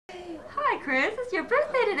Chris, it's your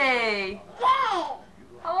birthday today. How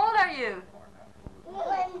old are you?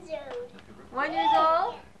 1 year. 1 year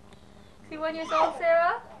old? Is he 1 year old,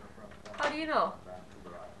 Sarah? How do you know?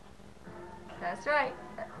 That's right.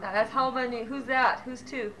 That's how many. Who's that? Who's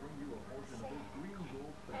 2?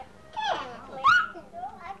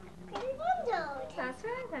 That's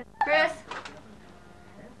right. Chris.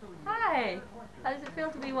 Hi. How does it feel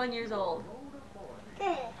to be 1 year old?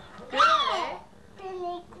 Good. Good, eh?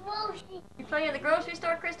 You You playing at the grocery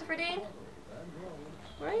store, Christopher Dean?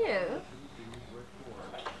 Where are you?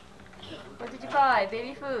 What did you buy?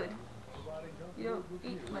 Baby food. You don't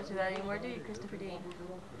eat much of that anymore, do you, Christopher Dean?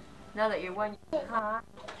 Now that you're 1 year. Huh?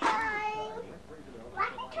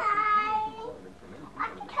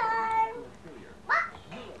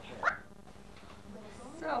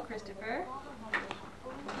 So, Christopher,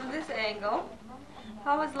 from this angle,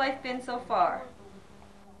 how has life been so far?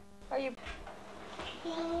 Are you?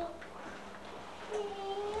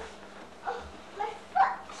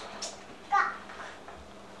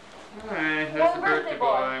 Hi, that's the birthday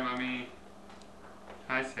boy, Mommy.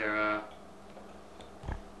 Hi, Sarah.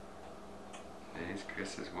 Today's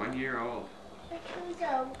Chris is 1 year old.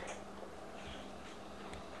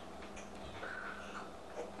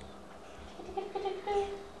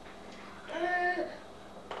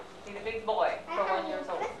 He's a big boy for 1 year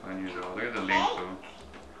old. 1 year old. Look at the length though.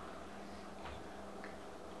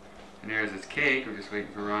 And there's his cake. We're just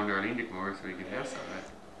waiting for Ron Darlene to come over so we can have some of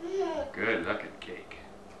it. Good looking cake.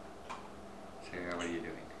 Sarah, what are you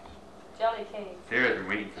doing? Jelly cake. Sarah's been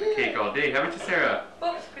waiting for the cake all day, haven't you, Sarah?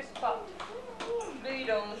 Oops, Chris popped.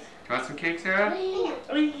 Burritos. You want some cake, Sarah? Won't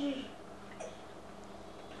be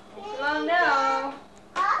long now.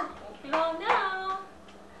 Won't be long now.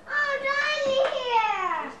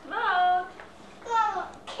 Just about.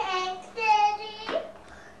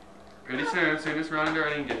 Pretty soon as Ron and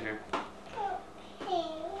Darlene get here.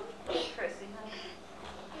 Chrissy,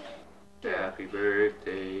 honey. Happy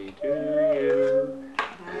birthday to you.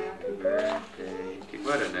 Happy birthday.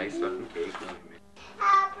 What a nice looking cake.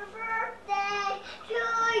 Happy birthday to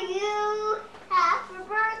you. Happy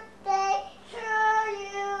birthday to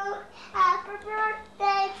you. Happy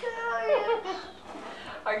birthday to you.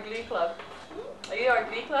 Our glee club. Are you our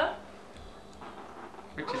glee club?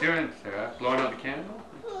 What you doing, Sarah? Blowing out the candle?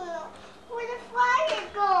 Where the fire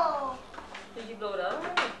go? Did you blow it out?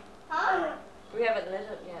 Huh? We haven't lit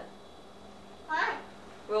it yet. What?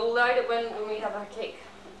 We'll light it when we have our cake.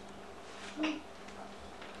 Oops.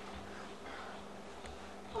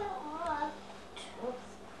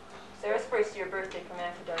 Sarah's first year birthday from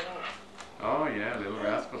Auntie Darlene. Oh yeah, little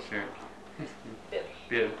rascal shirt. Bib.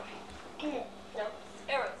 Bib. No,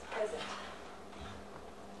 Sarah's present.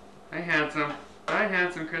 Hi, handsome. Hi,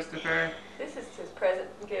 handsome Christopher. This is his present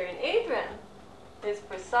from Gary and Adrian. It's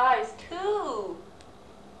for size 2.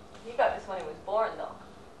 He got this when he was born, though.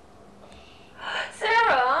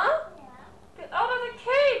 Sarah! Get out of the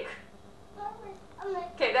cake!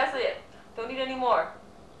 Okay, that's it. Don't eat any more.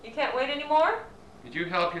 You can't wait anymore? Did you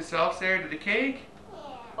help yourself, Sarah, to the cake?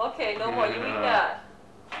 Okay, no more. You eat that.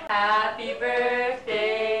 Happy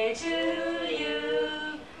birthday to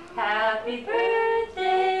you. Happy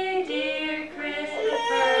birthday, dear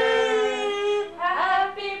Christopher.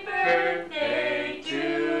 Happy birthday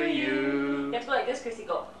to you. You have to go like this, Chrissy.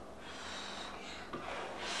 Go.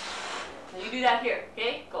 Now you do that here,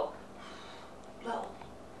 okay? Go. Blow.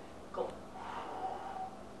 Go.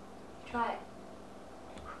 Try it.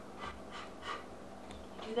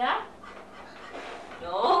 Do that?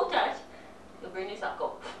 No, touch. You'll burn yourself.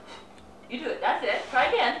 Go. You do it. That's it. Try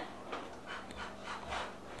again.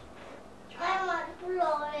 I want to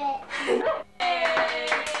blow it. Hey!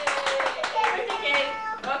 Birthday cake.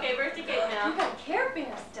 Okay, birthday cake now. You got Care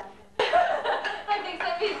Bear stuff. I think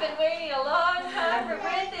somebody's been waiting a long time for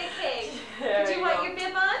birthday cake. Did you want your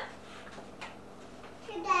bib on?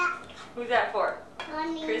 To that. Who's that for?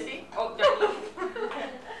 Mommy. Chrissy? Oh, Darlene.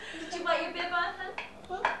 Did you want your bib on,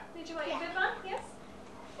 hon? Did you want your bib on? Yes?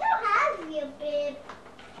 You have your bib.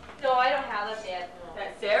 No, I don't have that yet.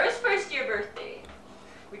 That's Sarah's first year birthday.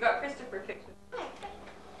 We got Christopher pictures.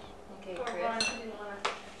 Okay, Poor Chris. Ron didn't want to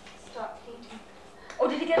stop painting. Oh,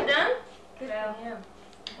 did he get it done? Good Yeah. for him.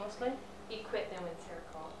 Mostly? He quit then when Sarah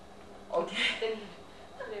called. Okay. Then he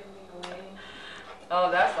put everything away. Oh,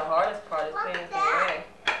 that's the hardest part is What's putting things that? away.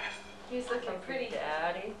 He was looking pretty.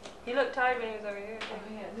 Daddy. He looked tired when he was over here. Oh,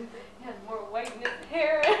 he had more white in his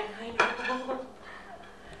hair. I know.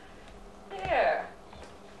 There.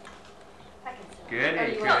 I can sit. Good, Or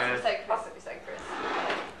you want Adrian. beside Chris? I'll sit beside Chris.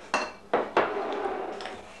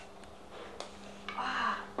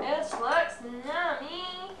 Ah, this looks nummy.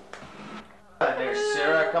 There's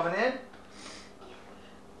Sarah coming in.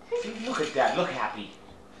 See, look at Dad. Look happy.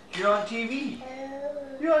 You're on TV.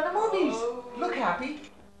 You're on the movies. Look happy.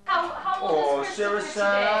 How old Oh, is Christopher Sarah's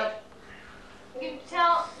sad. today?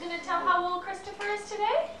 Gonna tell how old Christopher is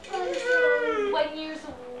today? 1 year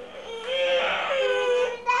old.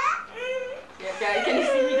 Yeah, Dad, can you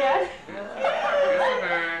see me, Dad?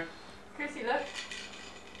 Christopher. Chrissy, look.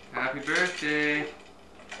 Happy birthday.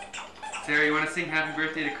 Sarah, you want to sing happy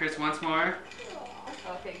birthday to Chris once more?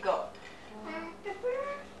 Okay, go.